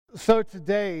So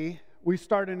today, we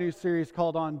start a new series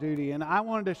called On Duty, and I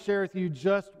wanted to share with you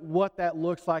just what that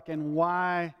looks like and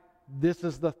why this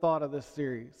is the thought of this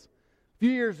series. A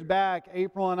few years back,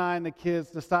 April and I and the kids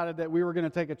decided that we were going to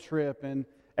take a trip, and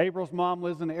April's mom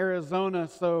lives in Arizona,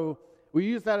 so we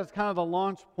used that as kind of the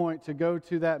launch point to go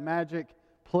to that magic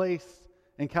place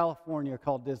in California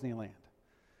called Disneyland.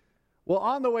 Well,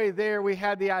 on the way there, we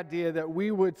had the idea that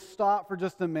we would stop for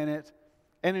just a minute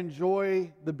and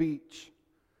enjoy the beach.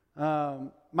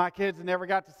 My kids never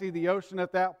got to see the ocean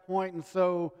at that point, and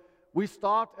so we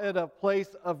stopped at a place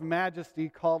of majesty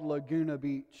called Laguna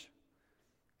Beach.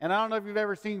 And I don't know if you've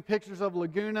ever seen pictures of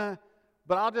Laguna,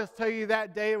 but I'll just tell you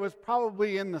that day it was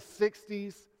probably in the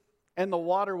 60s, and the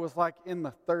water was like in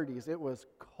the 30s. It was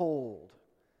cold.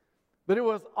 But it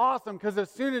was awesome because as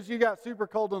soon as you got super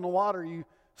cold in the water, you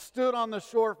stood on the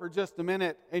shore for just a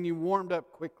minute and you warmed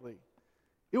up quickly.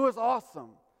 It was awesome.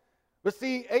 But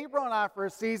see, April and I, for a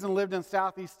season, lived in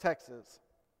Southeast Texas.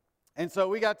 And so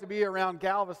we got to be around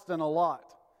Galveston a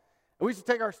lot. And we used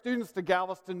to take our students to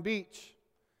Galveston Beach.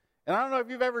 And I don't know if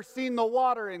you've ever seen the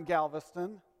water in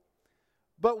Galveston,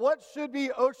 but what should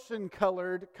be ocean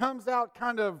colored comes out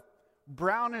kind of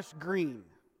brownish green.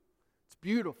 It's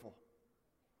beautiful.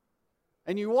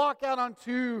 And you walk out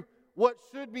onto what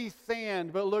should be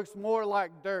sand, but looks more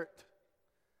like dirt.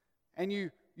 And you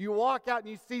walk out and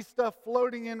you see stuff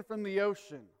floating in from the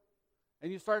ocean.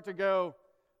 And you start to go,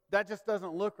 that just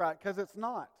doesn't look right, because it's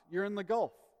not. You're in the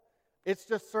Gulf. It's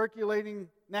just circulating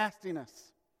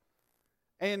nastiness.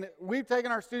 And we've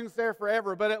taken our students there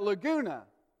forever, but at Laguna,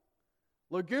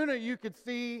 you could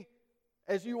see,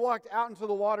 as you walked out into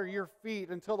the water, your feet,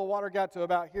 until the water got to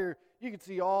about here, you could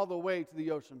see all the way to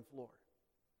the ocean floor.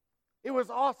 It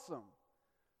was awesome.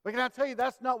 But can I tell you,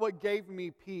 that's not what gave me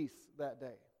peace that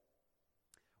day.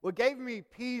 What gave me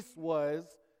peace was,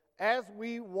 as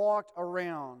we walked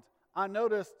around, I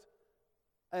noticed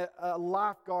a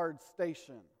lifeguard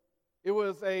station. It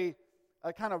was a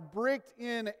kind of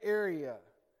bricked-in area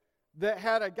that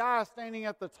had a guy standing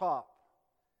at the top.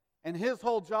 And his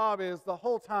whole job is, the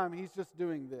whole time, he's just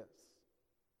doing this.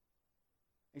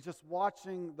 He's just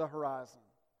watching the horizon.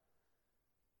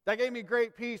 That gave me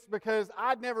great peace because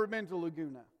I'd never been to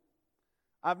Laguna.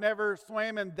 I've never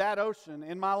swam in that ocean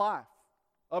in my life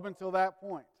up until that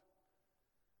point.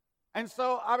 And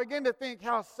so I began to think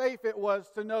how safe it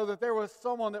was to know that there was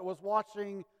someone that was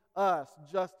watching us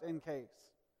just in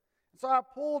case. So I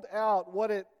pulled out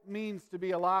what it means to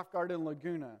be a lifeguard in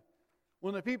Laguna.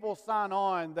 When the people sign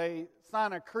on, they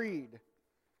sign a creed.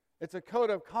 It's a code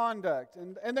of conduct.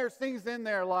 And there's things in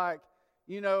there like,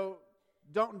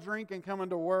 don't drink and come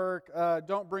into work.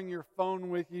 Don't bring your phone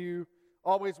with you.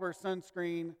 Always wear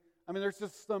sunscreen. I mean, there's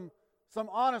just some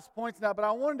honest points now, but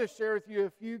I wanted to share with you a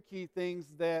few key things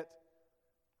that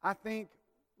I think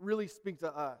really speak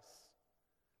to us.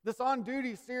 This On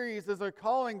Duty series is a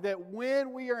calling that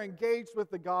when we are engaged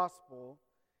with the gospel,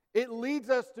 it leads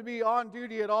us to be on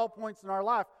duty at all points in our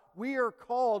life. We are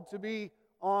called to be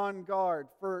on guard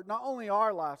for not only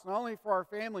our lives, not only for our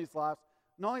family's lives,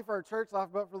 not only for our church life,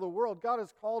 but for the world. God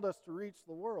has called us to reach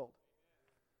the world.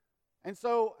 And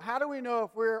so how do we know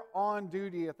if we're on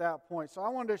duty at that point? So I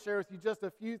wanted to share with you just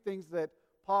a few things that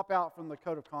pop out from the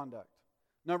code of conduct.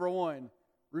 Number 1,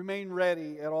 remain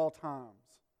ready at all times.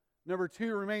 Number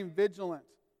 2, remain vigilant,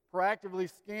 proactively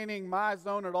scanning my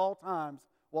zone at all times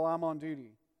while I'm on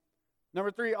duty. Number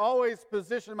 3, always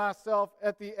position myself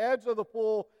at the edge of the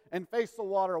pool and face the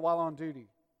water while on duty.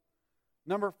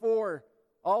 Number 4,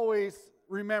 always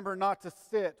remember not to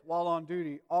sit while on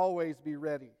duty. Always be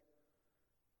ready.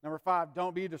 Number 5,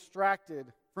 don't be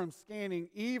distracted from scanning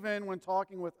even when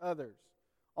talking with others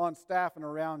on staff and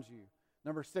around you.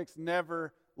 Number 6,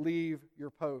 never leave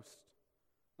your post.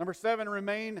 Number 7,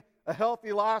 remain a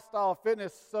healthy lifestyle of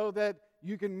fitness so that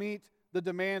you can meet the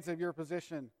demands of your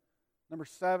position. Number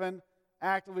 7,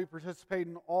 actively participate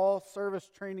in all service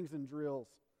trainings and drills.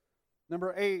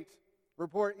 Number 8,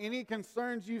 report any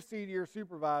concerns you see to your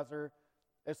supervisor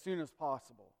as soon as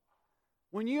possible.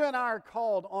 When you and I are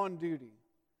called on duty,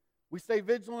 we stay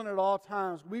vigilant at all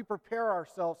times. We prepare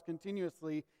ourselves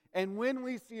continuously. And when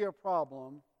we see a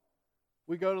problem,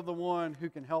 we go to the one who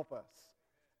can help us.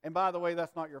 And by the way,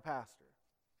 that's not your pastor.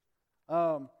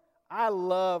 I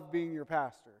love being your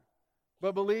pastor.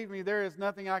 But believe me, there is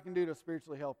nothing I can do to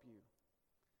spiritually help you.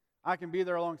 I can be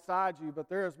there alongside you, but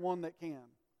there is one that can.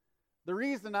 The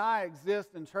reason I exist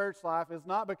in church life is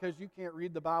not because you can't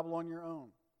read the Bible on your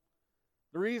own.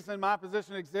 The reason my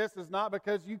position exists is not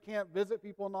because you can't visit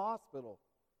people in the hospital.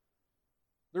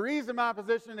 The reason my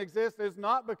position exists is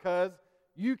not because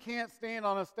you can't stand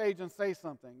on a stage and say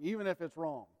something, even if it's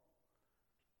wrong.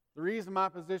 The reason my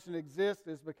position exists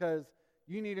is because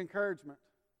you need encouragement.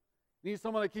 You need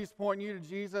someone that keeps pointing you to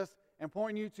Jesus and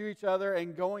pointing you to each other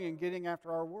and going and getting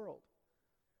after our world.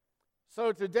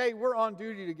 So today we're on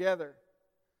duty together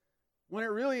when it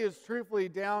really is truthfully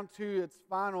down to its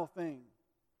final thing.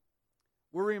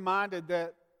 We're reminded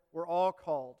that we're all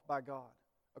called by God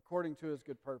according to His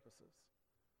good purposes.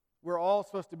 We're all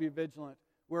supposed to be vigilant.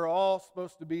 We're all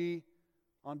supposed to be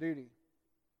on duty.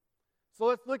 So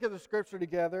let's look at the scripture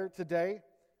together today.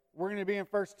 We're going to be in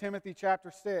 1 Timothy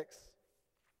chapter 6.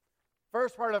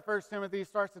 First part of 1 Timothy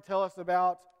starts to tell us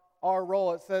about our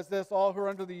role. It says this: all who are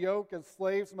under the yoke as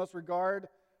slaves must regard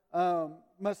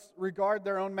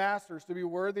their own masters to be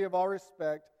worthy of all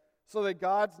respect, so that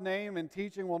God's name and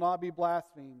teaching will not be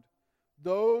blasphemed.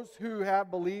 Those who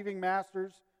have believing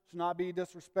masters should not be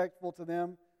disrespectful to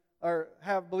them,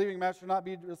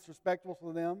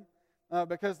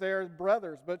 because they are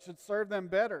brothers, but should serve them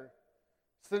better,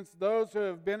 since those who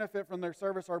have benefit from their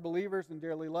service are believers and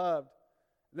dearly loved.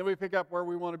 And then we pick up where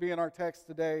we want to be in our text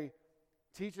today.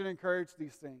 Teach and encourage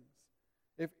these things.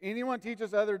 If anyone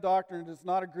teaches other doctrine and does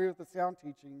not agree with the sound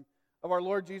teaching of our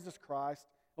Lord Jesus Christ,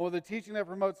 and with the teaching that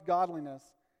promotes godliness,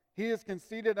 he is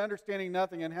conceited, understanding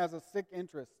nothing, and has a sick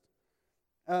interest.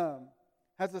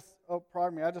 I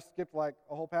just skipped like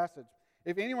a whole passage.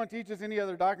 If anyone teaches any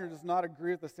other doctrine and does not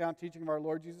agree with the sound teaching of our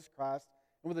Lord Jesus Christ,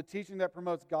 and with the teaching that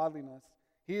promotes godliness,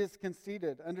 he is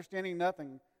conceited, understanding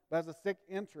nothing, but has a sick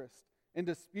interest in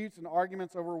disputes and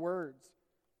arguments over words.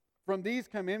 From these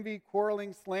come envy,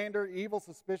 quarreling, slander, evil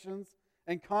suspicions,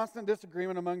 and constant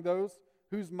disagreement among those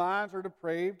whose minds are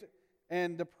depraved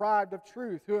and deprived of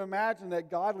truth, who imagine that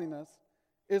godliness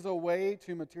is a way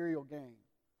to material gain.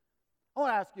 I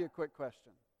want to ask you a quick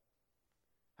question.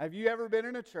 Have you ever been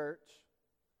in a church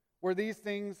where these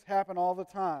things happen all the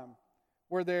time,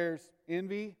 where there's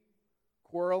envy,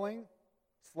 quarreling,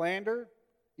 slander,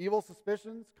 evil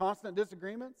suspicions, constant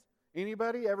disagreements?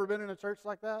 Anybody ever been in a church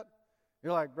like that?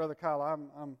 You're like, Brother Kyle,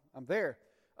 I'm there.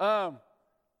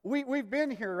 We've been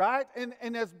here, right?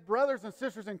 And as brothers and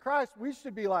sisters in Christ, we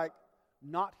should be like,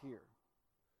 not here.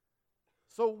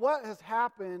 So what has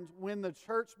happened when the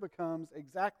church becomes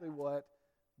exactly what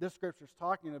this scripture is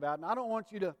talking about? And I don't want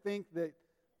you to think that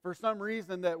for some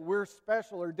reason that we're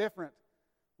special or different.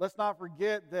 Let's not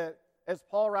forget that as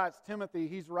Paul writes Timothy,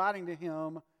 he's writing to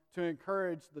him to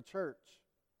encourage the church.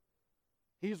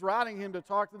 He's writing him to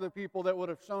talk to the people that would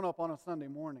have shown up on a Sunday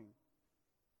morning.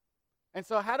 And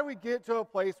so how do we get to a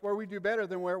place where we do better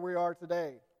than where we are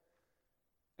today?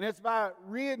 And it's by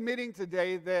readmitting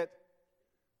today that,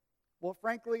 well,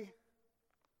 frankly,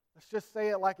 let's just say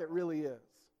it like it really is.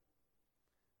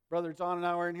 Brother John and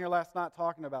I were in here last night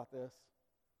talking about this.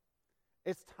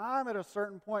 It's time at a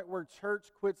certain point where church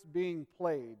quits being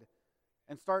played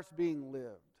and starts being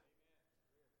lived.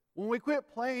 When we quit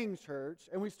playing church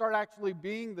and we start actually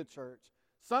being the church,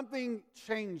 something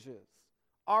changes.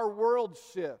 Our world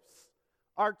shifts.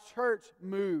 Our church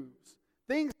moves.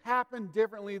 Things happen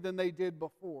differently than they did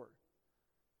before.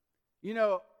 You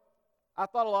know, I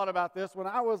thought a lot about this. When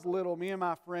I was little, me and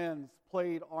my friends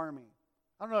played Army.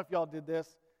 I don't know if y'all did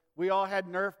this. We all had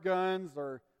Nerf guns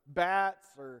or bats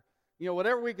or,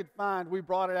 whatever we could find, we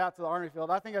brought it out to the Army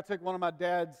field. I think I took one of my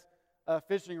dad's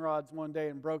fishing rods one day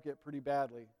and broke it pretty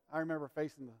badly. I remember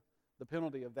facing the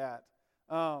penalty of that.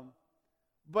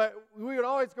 But we would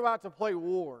always go out to play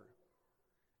war.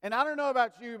 And I don't know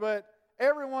about you, but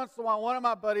every once in a while, one of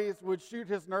my buddies would shoot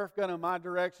his Nerf gun in my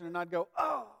direction, and I'd go,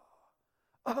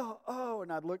 oh,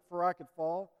 and I'd look for where I could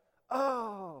fall.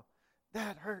 Oh,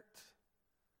 that hurt.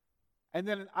 And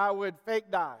then I would fake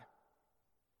die.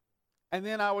 And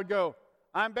then I would go,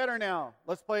 I'm better now.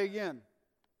 Let's play again.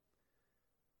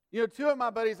 Two of my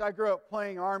buddies I grew up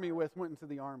playing Army with went into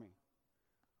the Army.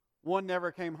 One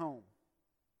never came home.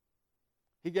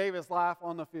 He gave his life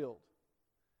on the field.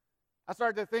 I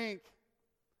started to think,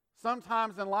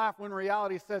 sometimes in life when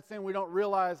reality sets in, we don't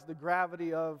realize the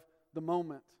gravity of the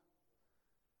moment.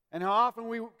 And how often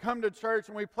we come to church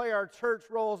and we play our church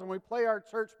roles and we play our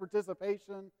church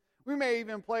participation. We may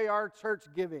even play our church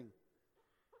giving.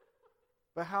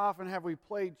 But how often have we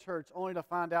played church only to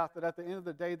find out that at the end of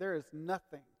the day, there is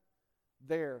nothing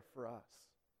there for us?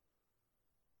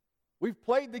 We've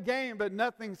played the game, but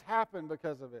nothing's happened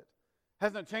because of it.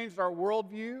 Hasn't changed our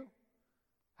worldview.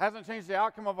 Hasn't changed the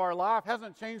outcome of our life.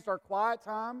 Hasn't changed our quiet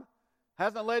time.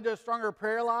 Hasn't led to a stronger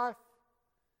prayer life.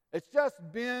 It's just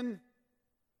been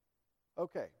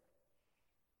okay.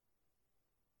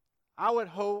 I would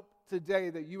hope today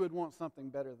that you would want something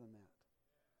better than that.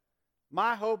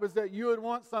 My hope is that you would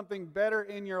want something better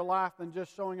in your life than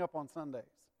just showing up on Sundays.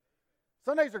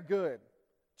 Sundays are good.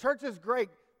 Church is great.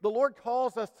 the Lord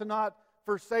calls us to not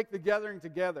forsake the gathering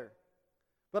together.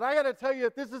 But I got to tell you,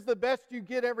 if this is the best you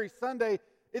get every Sunday,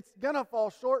 it's going to fall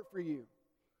short for you.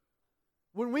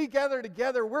 When we gather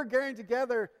together, we're gathering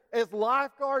together as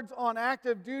lifeguards on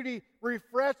active duty,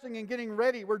 refreshing and getting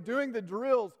ready. We're doing the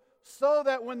drills so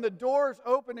that when the doors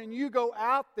open and you go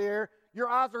out there, your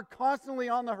eyes are constantly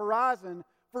on the horizon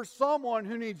for someone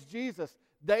who needs Jesus.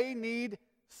 They need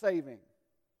saving.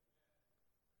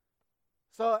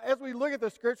 So as we look at the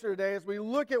scripture today, as we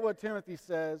look at what Timothy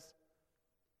says,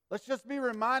 let's just be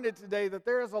reminded today that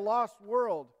there is a lost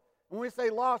world. When we say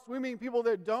lost, we mean people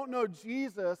that don't know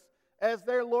Jesus as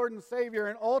their Lord and Savior.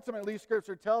 And ultimately,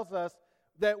 Scripture tells us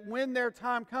that when their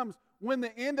time comes, when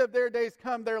the end of their days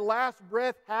come, their last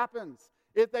breath happens.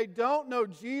 If they don't know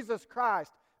Jesus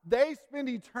Christ, they spend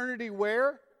eternity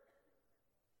where?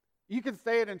 You can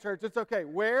say it in church. It's okay.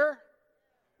 Where?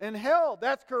 In hell.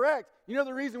 That's correct. You know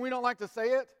the reason we don't like to say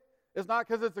it? It's not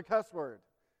because it's a cuss word.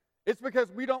 It's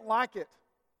because we don't like it.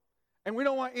 And we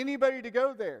don't want anybody to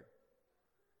go there.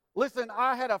 Listen,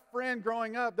 I had a friend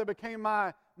growing up that became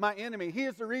my enemy. He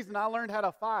is the reason I learned how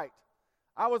to fight.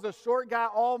 I was a short guy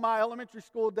all my elementary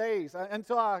school days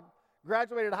until I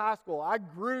graduated high school. I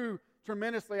grew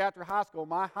tremendously after high school.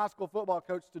 My high school football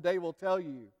coach today will tell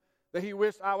you that he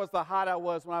wished I was the height I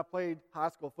was when I played high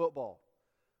school football.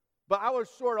 But I was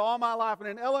short all my life. And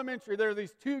in elementary, there were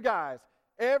these two guys.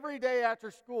 Every day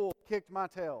after school, kicked my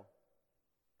tail.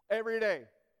 Every day.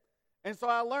 And so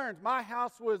I learned. My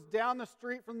house was down the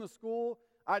street from the school.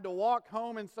 I had to walk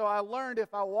home. And so I learned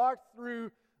if I walked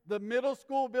through the middle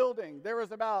school building, there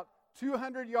was about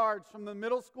 200 yards from the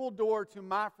middle school door to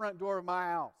my front door of my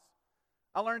house.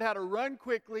 I learned how to run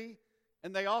quickly,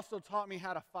 and they also taught me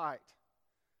how to fight.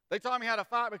 They taught me how to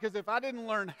fight because if I didn't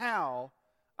learn how,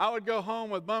 I would go home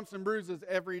with bumps and bruises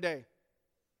every day.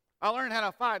 I learned how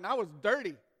to fight, and I was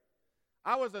dirty.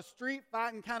 I was a street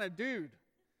fighting kind of dude.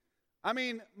 I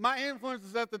mean, my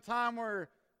influences at the time were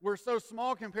so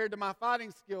small compared to my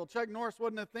fighting skill. Chuck Norris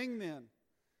wasn't a thing then,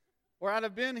 or I'd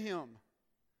have been him.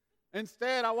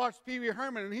 Instead, I watched Pee Wee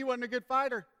Herman, and he wasn't a good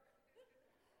fighter.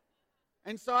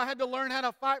 And so I had to learn how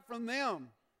to fight from them.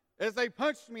 As they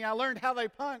punched me, I learned how they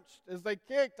punched. As they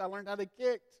kicked, I learned how they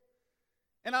kicked.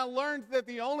 And I learned that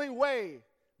the only way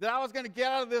that I was going to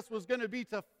get out of this was going to be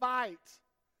to fight.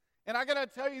 And I got to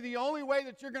tell you, the only way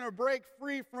that you're going to break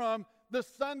free from the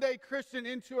Sunday Christian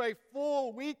into a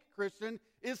full week Christian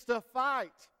is to fight.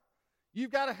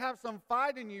 You've got to have some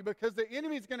fight in you because the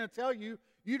enemy's going to tell you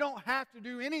you don't have to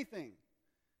do anything.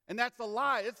 And that's a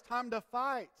lie. It's time to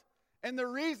fight. And the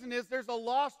reason is there's a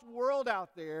lost world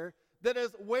out there that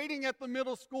is waiting at the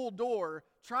middle school door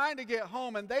trying to get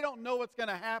home, and they don't know what's going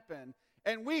to happen.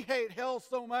 And we hate hell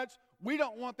so much, we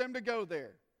don't want them to go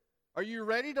there. Are you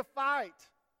ready to fight?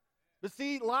 But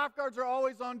see, lifeguards are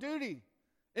always on duty.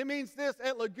 It means this,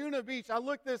 at Laguna Beach, I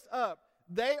looked this up,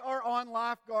 they are on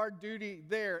lifeguard duty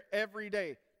there every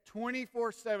day,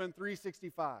 24/7,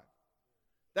 365.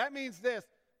 That means this,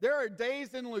 there are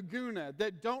days in Laguna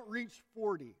that don't reach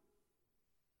 40.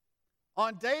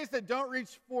 On days that don't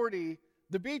reach 40,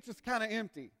 the beach is kind of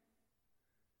empty.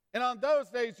 And on those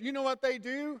days, you know what they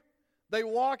do? They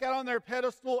walk out on their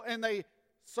pedestal and they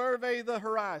survey the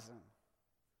horizon.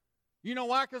 You know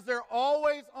why? Because they're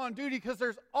always on duty, because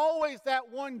there's always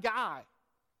that one guy.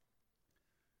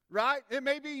 Right? It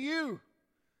may be you.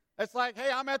 It's like, hey,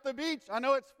 I'm at the beach. I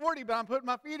know it's 40, but I'm putting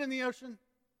my feet in the ocean.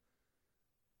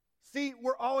 See,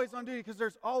 we're always on duty because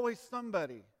there's always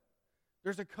somebody.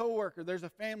 There's a coworker. There's a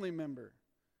family member.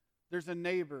 There's a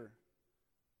neighbor.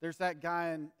 There's that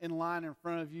guy in line in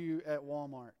front of you at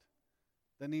Walmart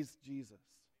that needs Jesus.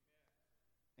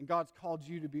 And God's called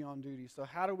you to be on duty. So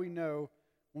how do we know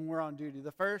when we're on duty?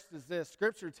 The first is this.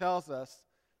 Scripture tells us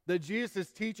that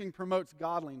Jesus' teaching promotes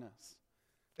godliness.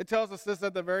 It tells us this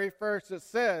at the very first. It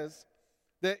says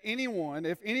that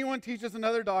if anyone teaches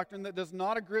another doctrine that does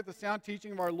not agree with the sound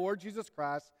teaching of our Lord Jesus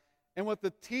Christ and with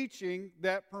the teaching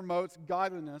that promotes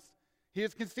godliness, he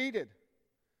is conceited,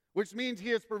 which means he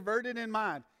is perverted in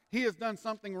mind. He has done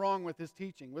something wrong with his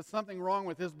teaching, with something wrong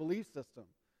with his belief system.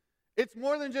 It's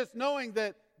more than just knowing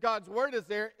that God's word is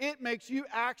there. It makes you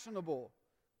actionable.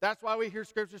 That's why we hear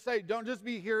Scripture say, don't just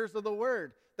be hearers of the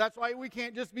word. That's why we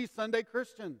can't just be Sunday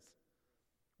Christians.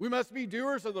 We must be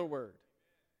doers of the word.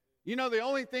 You know, the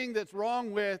only thing that's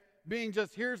wrong with being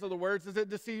just hearers of the words is it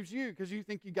deceives you because you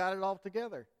think you got it all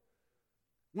together.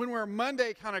 When we're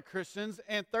Monday kind of Christians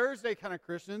and Thursday kind of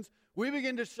Christians, we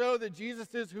begin to show that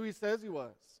Jesus is who he says he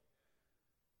was.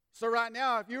 So right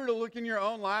now, if you were to look in your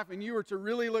own life and you were to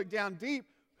really look down deep,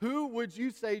 who would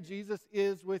you say Jesus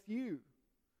is with you?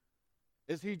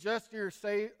 Is he just your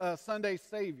Sunday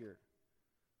Savior?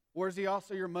 Or is he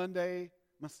also your Monday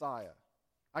Messiah?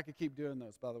 I could keep doing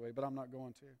those, by the way, but I'm not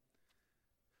going to.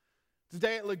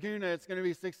 Today at Laguna, it's going to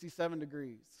be 67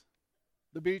 degrees.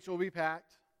 The beach will be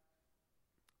packed.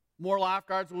 More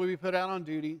lifeguards will be put out on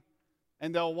duty,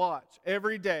 and they'll watch.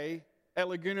 Every day at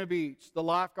Laguna Beach, the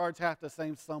lifeguards have to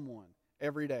save someone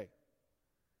every day.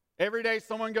 Every day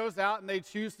someone goes out and they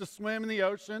choose to swim in the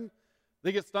ocean.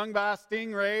 They get stung by a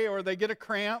stingray, or they get a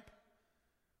cramp,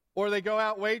 or they go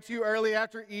out way too early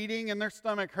after eating and their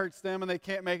stomach hurts them and they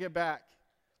can't make it back.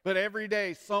 But every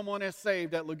day someone is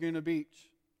saved at Laguna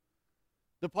Beach.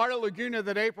 The part of Laguna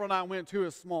that April and I went to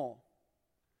is small.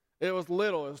 It was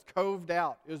little. It was coved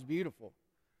out. It was beautiful.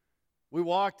 We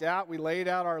walked out. We laid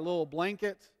out our little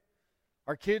blanket.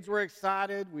 Our kids were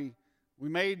excited. We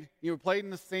played in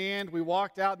the sand. We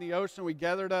walked out in the ocean. We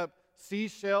gathered up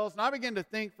seashells. And I began to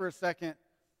think for a second,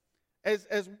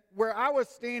 as where I was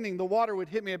standing, the water would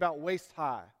hit me about waist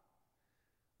high.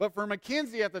 But for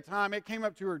Mackenzie at the time, it came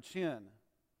up to her chin.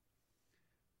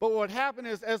 But what happened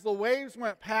is, as the waves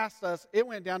went past us, it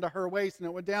went down to her waist, and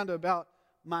it went down to about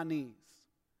my knees.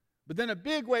 But then a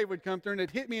big wave would come through, and it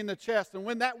hit me in the chest. And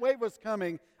when that wave was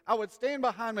coming, I would stand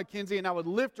behind Mackenzie, and I would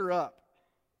lift her up.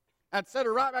 I'd set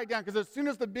her right back down, because as soon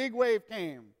as the big wave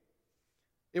came,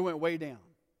 it went way down.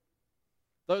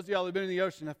 Those of y'all who have been in the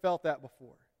ocean have felt that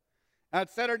before. I'd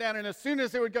set her down, and as soon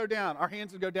as it would go down, our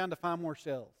hands would go down to find more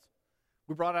shells.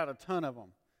 We brought out a ton of them.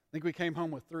 I think we came home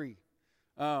with 3.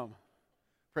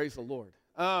 Praise the Lord.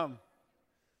 But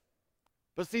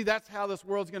see, that's how this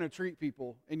world's going to treat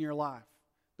people in your life.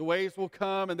 The waves will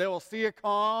come, and they will see a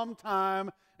calm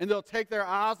time, and they'll take their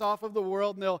eyes off of the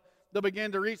world, and they'll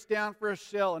begin to reach down for a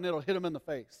shell, and it'll hit them in the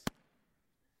face.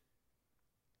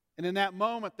 And in that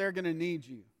moment, they're going to need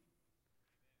you.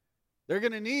 They're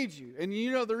going to need you. And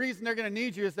you know the reason they're going to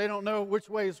need you is they don't know which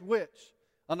way is which.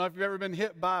 I don't know if you've ever been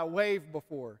hit by a wave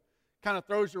before. Kind of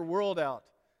throws your world out.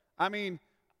 I mean,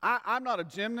 I'm not a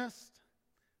gymnast,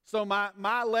 so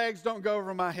my legs don't go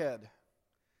over my head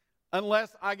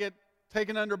unless I get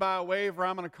taken under by a wave or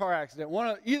I'm in a car accident.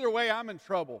 Either way, I'm in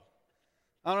trouble.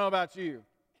 I don't know about you.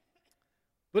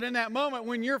 But in that moment,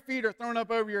 when your feet are thrown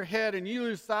up over your head and you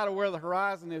lose sight of where the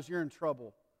horizon is, you're in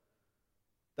trouble.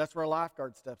 That's where a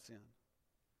lifeguard steps in.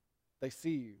 They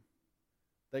see you.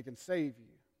 They can save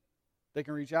you. They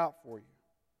can reach out for you.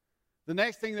 The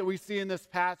next thing that we see in this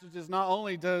passage is not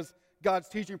only does God's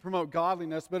teaching promote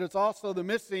godliness, but it's also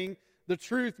the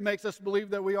truth makes us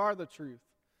believe that we are the truth.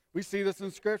 We see this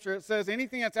in Scripture. It says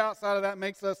anything that's outside of that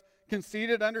makes us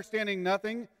conceited, understanding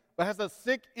nothing, but has a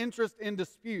sick interest in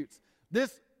disputes.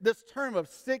 This term of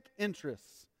sick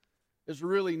interest is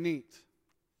really neat.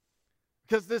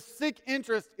 Because this sick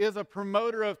interest is a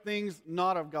promoter of things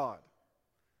not of God.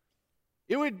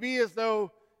 It would be as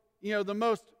though, the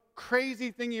most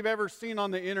crazy thing you've ever seen on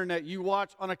the internet, you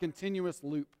watch on a continuous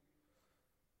loop.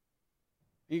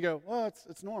 You go, well,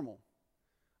 it's normal.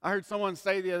 I heard someone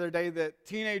say the other day that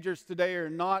teenagers today are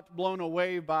not blown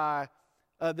away by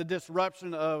the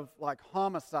disruption of like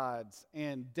homicides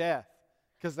and death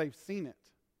because they've seen it.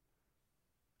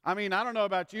 I mean, I don't know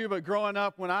about you, but growing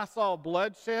up, when I saw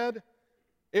bloodshed,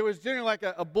 it was generally like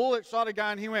a bullet shot a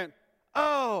guy and he went,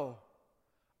 oh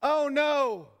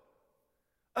no.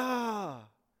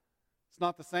 It's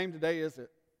not the same today, is it?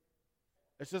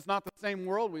 It's just not the same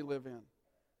world we live in.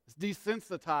 It's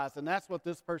desensitized, and that's what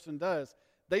this person does.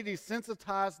 They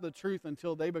desensitize the truth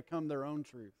until they become their own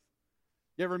truth.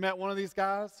 You ever met one of these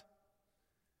guys?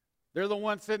 They're the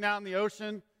ones sitting out in the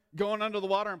ocean, going under the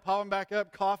water and popping back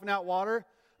up, coughing out water.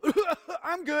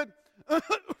 I'm good.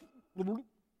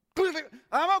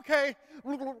 I'm okay.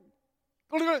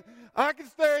 I can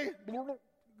stay.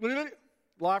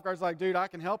 Lifeguard's like, dude, I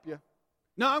can help you.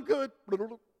 No, I'm good.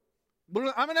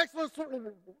 I'm an excellent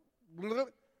swimmer.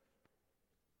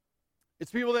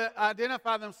 It's people that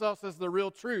identify themselves as the real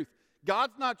truth.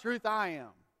 God's not truth, I am.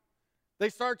 They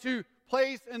start to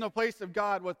place in the place of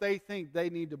God what they think they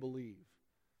need to believe.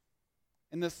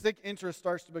 And the sick interest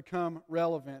starts to become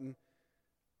relevant.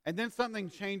 And then something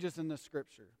changes in the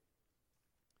Scripture.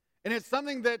 And it's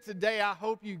something that today I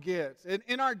hope you get.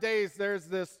 In our days, there's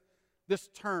this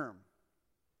term.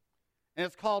 And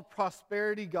it's called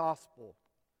prosperity gospel.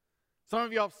 Some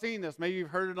of you have seen this. Maybe you've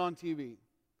heard it on TV.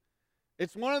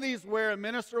 It's one of these where a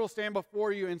minister will stand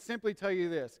before you and simply tell you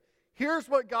this. Here's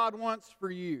what God wants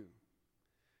for you.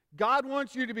 God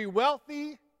wants you to be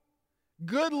wealthy,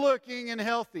 good-looking, and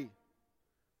healthy.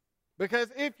 Because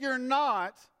if you're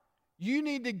not, you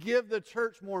need to give the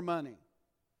church more money.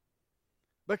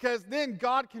 Because then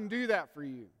God can do that for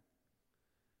you.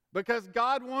 Because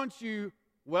God wants you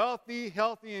wealthy,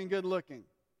 healthy, and good-looking.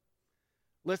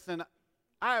 Listen,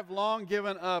 I have long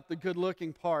given up the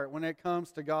good-looking part when it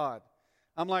comes to God.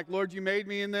 I'm like, Lord, you made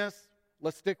me in this.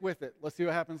 Let's stick with it. Let's see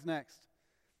what happens next.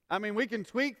 I mean, we can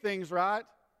tweak things, right?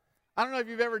 I don't know if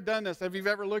you've ever done this. Have you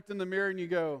ever looked in the mirror and you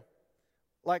go,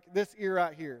 like this ear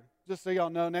right here? Just so y'all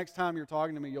know, next time you're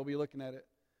talking to me, you'll be looking at it.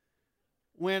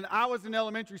 When I was in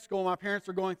elementary school, my parents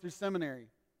were going through seminary.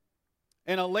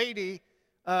 And a lady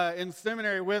in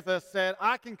seminary with us said,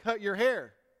 I can cut your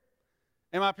hair.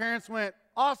 And my parents went,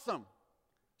 awesome.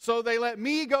 So they let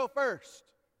me go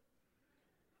first.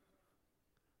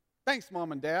 Thanks,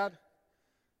 Mom and Dad.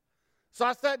 So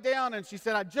I sat down and she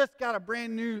said, I just got a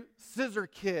brand new scissor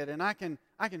kit and I can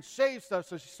shave stuff.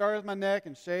 So she started with my neck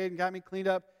and shaved and got me cleaned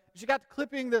up. She got to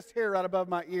clipping this hair right above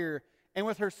my ear. And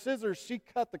with her scissors, she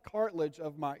cut the cartilage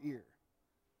of my ear.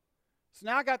 So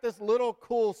now I got this little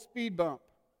cool speed bump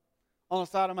on the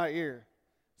side of my ear.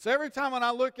 So every time when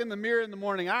I look in the mirror in the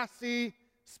morning, I see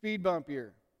speed bump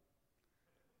ear.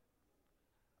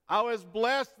 I was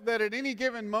blessed that at any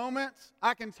given moment,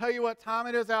 I can tell you what time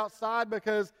it is outside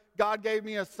because God gave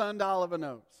me a sundial of a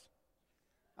nose.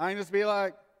 I can just be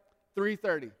like,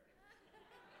 3:30.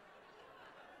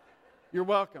 You're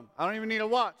welcome. I don't even need a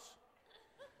watch.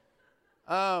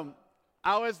 I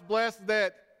was blessed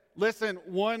that, listen,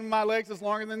 one of my legs is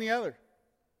longer than the other.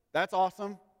 That's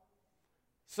awesome.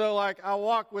 So, like, I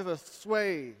walk with a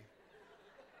sway.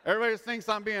 Everybody just thinks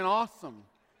I'm being awesome.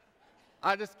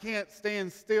 I just can't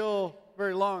stand still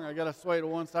very long. I got to sway to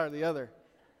one side or the other.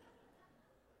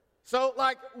 So,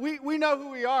 like, we know who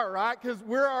we are, right? Because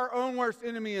we're our own worst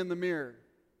enemy in the mirror.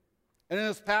 And in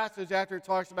this passage, after it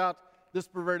talks about this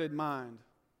perverted mind,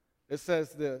 it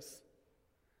says this.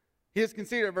 He is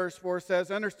conceited, verse 4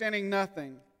 says, understanding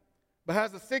nothing, but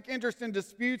has a sick interest in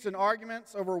disputes and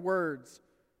arguments over words.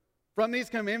 From these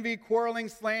come envy, quarreling,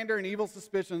 slander, and evil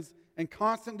suspicions, and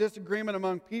constant disagreement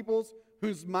among peoples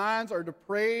whose minds are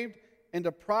depraved and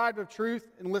deprived of truth.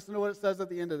 And listen to what it says at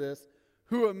the end of this.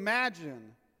 Who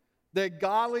imagine that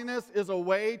godliness is a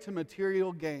way to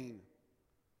material gain.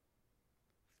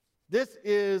 This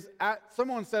is,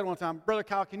 someone said one time, Brother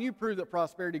Kyle, can you prove that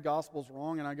prosperity gospel is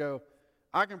wrong? And I go,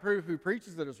 I can prove who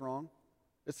preaches it is wrong.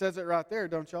 It says it right there,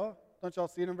 don't y'all? Don't y'all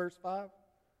see it in verse 5?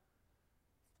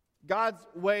 God's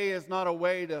way is not a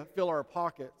way to fill our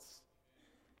pockets.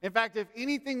 In fact, if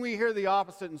anything we hear the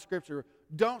opposite in Scripture,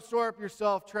 don't store up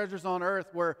yourself treasures on earth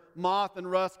where moth and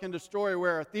rust can destroy,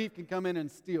 where a thief can come in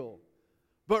and steal.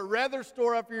 But rather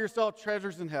store up for yourself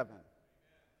treasures in heaven.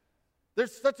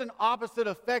 There's such an opposite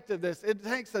effect of this. It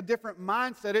takes a different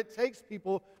mindset. It takes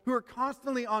people who are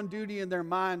constantly on duty in their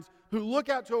minds, who look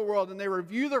out to a world and they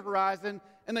review the horizon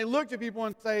and they look to people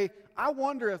and say, I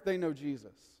wonder if they know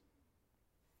Jesus.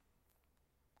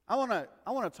 I want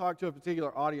to talk to a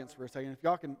particular audience for a second. If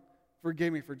y'all can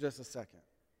forgive me for just a second.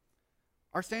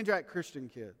 Our Sandrak Christian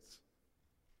kids.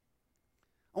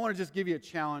 I want to just give you a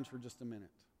challenge for just a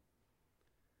minute.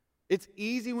 It's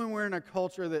easy when we're in a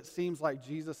culture that seems like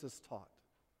Jesus is taught.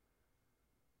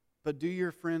 But do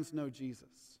your friends know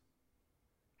Jesus?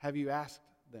 Have you asked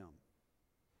them?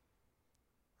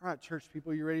 All right, church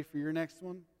people, you ready for your next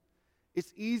one?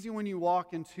 It's easy when you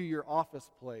walk into your office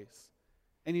place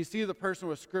and you see the person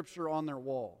with Scripture on their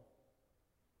wall.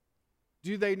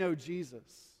 Do they know Jesus?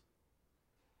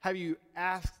 Have you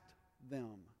asked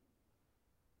them?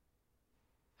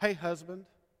 Hey, husband.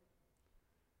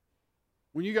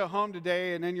 When you go home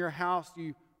today and in your house,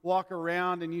 you walk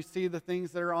around and you see the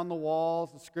things that are on the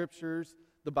walls, the Scriptures,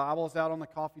 the Bible's out on the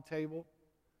coffee table.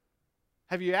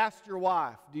 Have you asked your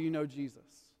wife, do you know Jesus?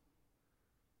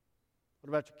 What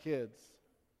about your kids?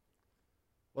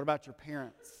 What about your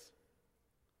parents?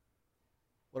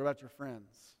 What about your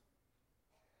friends?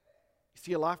 You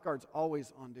see, a lifeguard's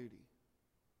always on duty.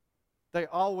 They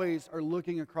always are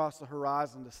looking across the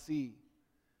horizon to see.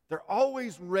 They're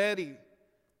always ready.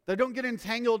 They don't get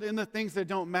entangled in the things that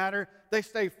don't matter. They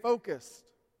stay focused.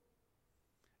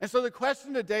 And so the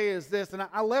question today is this, and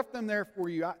I left them there for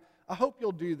you. I hope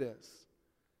you'll do this.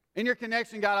 In your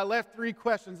connection guide, I left 3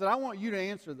 questions that I want you to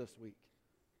answer this week.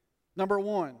 Number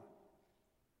 1,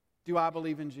 do I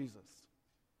believe in Jesus?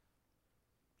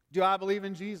 Do I believe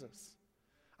in Jesus?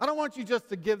 I don't want you just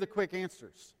to give the quick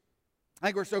answers. I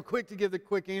think we're so quick to give the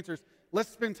quick answers. Let's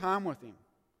spend time with Him.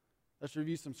 Let's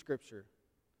review some Scripture.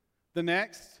 The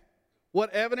next,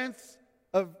 what evidence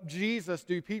of Jesus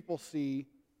do people see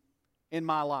in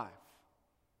my life?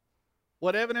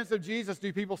 What evidence of Jesus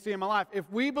do people see in my life? If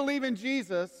we believe in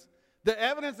Jesus, the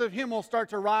evidence of Him will start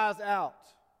to rise out.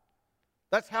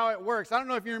 That's how it works. I don't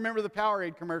know if you remember the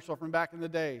Powerade commercial from back in the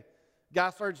day. Guy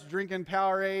starts drinking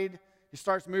Powerade, he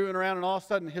starts moving around, and all of a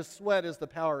sudden his sweat is the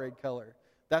Powerade color.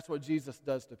 That's what Jesus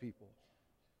does to people.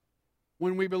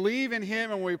 When we believe in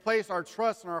Him and we place our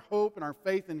trust and our hope and our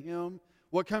faith in Him,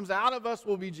 what comes out of us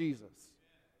will be Jesus.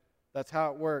 That's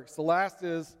how it works. The last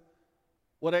is,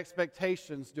 what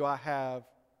expectations do I have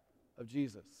of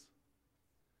Jesus?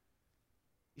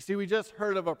 You see, we just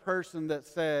heard of a person that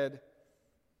said,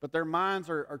 but their minds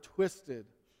are twisted.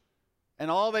 And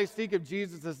all they seek of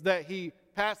Jesus is that He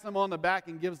pats them on the back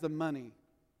and gives them money.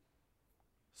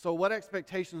 So what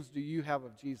expectations do you have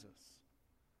of Jesus?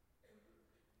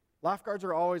 Lifeguards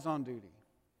are always on duty.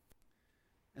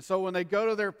 And so when they go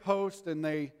to their post and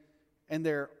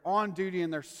they're on duty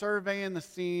and they're surveying the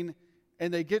scene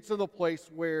and they get to the place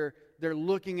where they're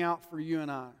looking out for you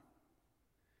and I,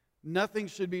 nothing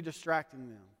should be distracting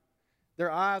them.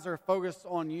 Their eyes are focused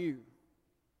on you.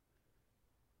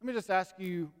 Let me just ask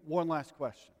you one last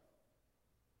question.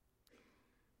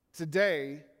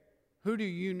 Today, who do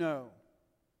you know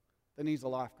that needs a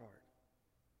lifeguard?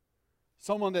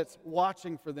 Someone that's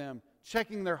watching for them,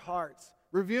 checking their hearts,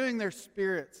 reviewing their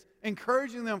spirits,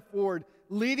 encouraging them forward,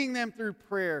 leading them through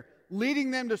prayer, leading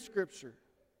them to Scripture.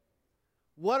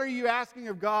 What are you asking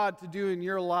of God to do in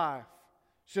your life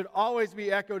should always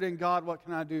be echoed in, God, what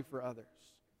can I do for others?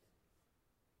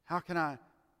 How can I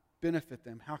benefit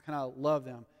them? How can I love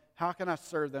them? How can I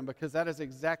serve them? Because that is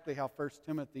exactly how 1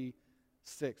 Timothy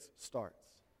 6 starts.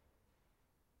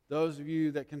 Those of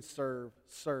you that can serve,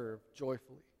 serve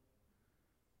joyfully.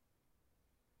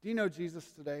 Do you know Jesus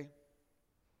today?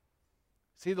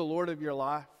 Is He the Lord of your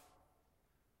life?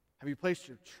 Have you placed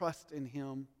your trust in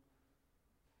Him?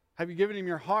 Have you given Him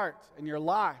your heart and your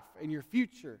life and your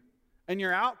future and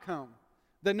your outcome?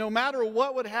 That no matter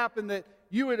what would happen, that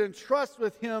you would entrust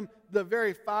with Him the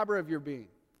very fiber of your being.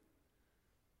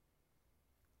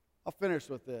 I'll finish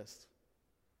with this.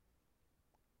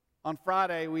 On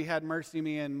Friday, we had Mercy,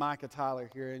 me, and Micah Tyler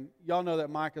here. And y'all know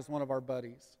that Micah's one of our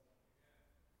buddies.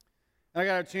 And I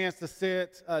got a chance to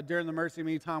sit during the Mercy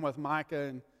Me time with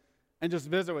Micah and just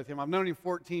visit with him. I've known him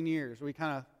 14 years. We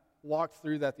kind of walked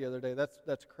through that the other day.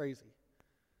 That's crazy.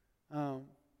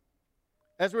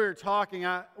 As we were talking,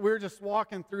 we were just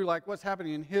walking through like what's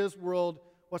happening in his world,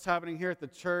 what's happening here at the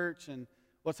church, and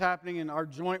what's happening in our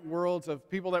joint worlds of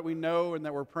people that we know and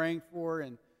that we're praying for.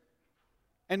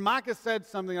 And Micah said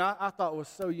something I thought was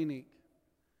so unique.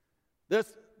 The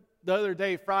other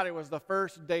day, Friday, was the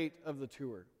first date of the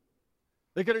tour.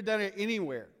 They could have done it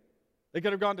anywhere. They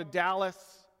could have gone to Dallas.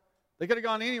 They could have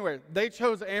gone anywhere. They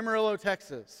chose Amarillo,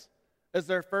 Texas as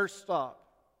their first stop.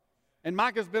 And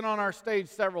Micah's been on our stage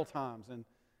several times. And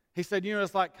he said,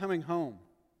 it's like coming home.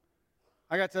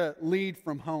 I got to lead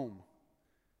from home.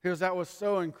 He goes, that was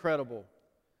so incredible.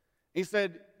 He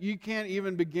said, you can't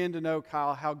even begin to know,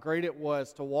 Kyle, how great it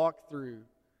was to walk through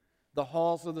the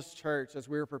halls of this church as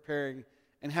we were preparing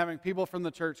and having people from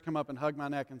the church come up and hug my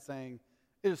neck and saying,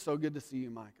 it is so good to see you,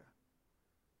 Micah.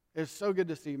 It is so good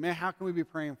to see you. Man, how can we be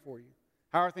praying for you?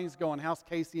 How are things going? How's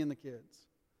Casey and the kids?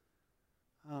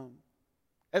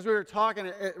 As we were talking,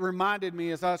 it reminded me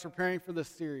as I was preparing for this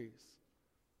series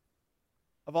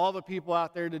of all the people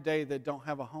out there today that don't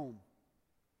have a home.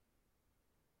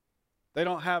 They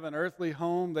don't have an earthly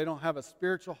home. They don't have a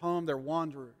spiritual home. They're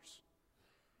wanderers.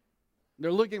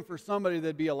 They're looking for somebody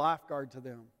that'd be a lifeguard to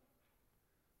them.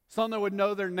 Someone that would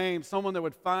know their name, someone that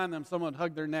would find them, someone that would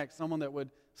hug their neck, someone that would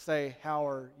say, how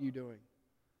are you doing?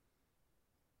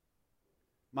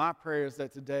 My prayer is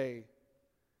that today,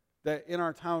 that in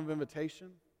our time of invitation,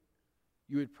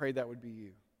 you would pray that would be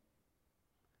you.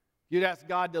 You'd ask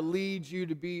God to lead you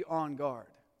to be on guard.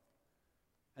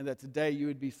 And that today you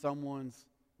would be someone's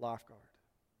lifeguard.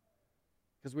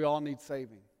 Because we all need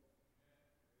saving.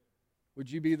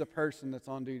 Would you be the person that's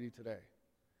on duty today?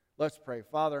 Let's pray.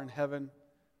 Father in heaven,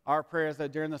 our prayer is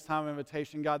that during this time of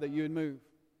invitation, God, that you would move.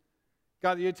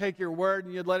 God, that you'd take your word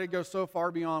and you'd let it go so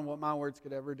far beyond what my words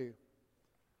could ever do. And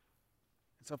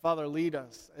so, Father, lead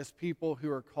us as people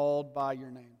who are called by your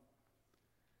name.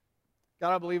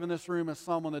 God, I believe in this room as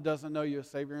someone that doesn't know you as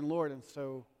Savior and Lord. And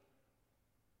so,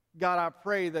 God, I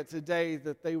pray that today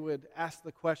that they would ask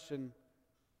the question,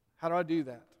 how do I do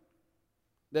that?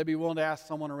 They'd be willing to ask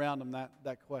someone around them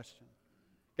that question.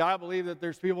 God, I believe that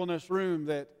there's people in this room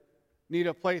that need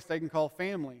a place they can call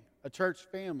family, a church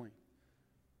family.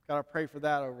 God, I pray for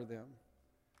that over them.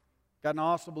 God, and I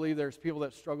also believe there's people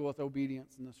that struggle with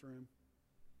obedience in this room.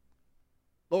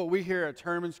 Lord, we hear a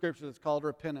term in Scripture that's called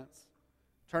repentance,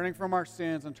 turning from our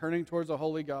sins and turning towards a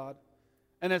holy God,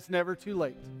 and it's never too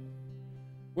late.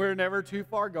 We're never too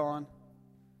far gone.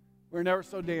 We're never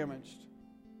so damaged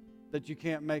that you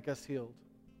can't make us healed.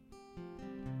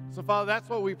 So, Father, that's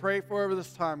what we pray for over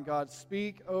this time, God.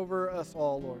 Speak over us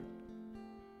all, Lord.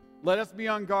 Let us be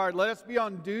on guard. Let us be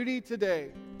on duty today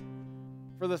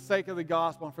for the sake of the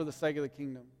gospel and for the sake of the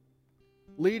kingdom.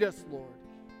 Lead us, Lord.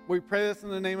 We pray this in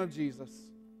the name of Jesus.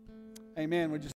 Amen. Would you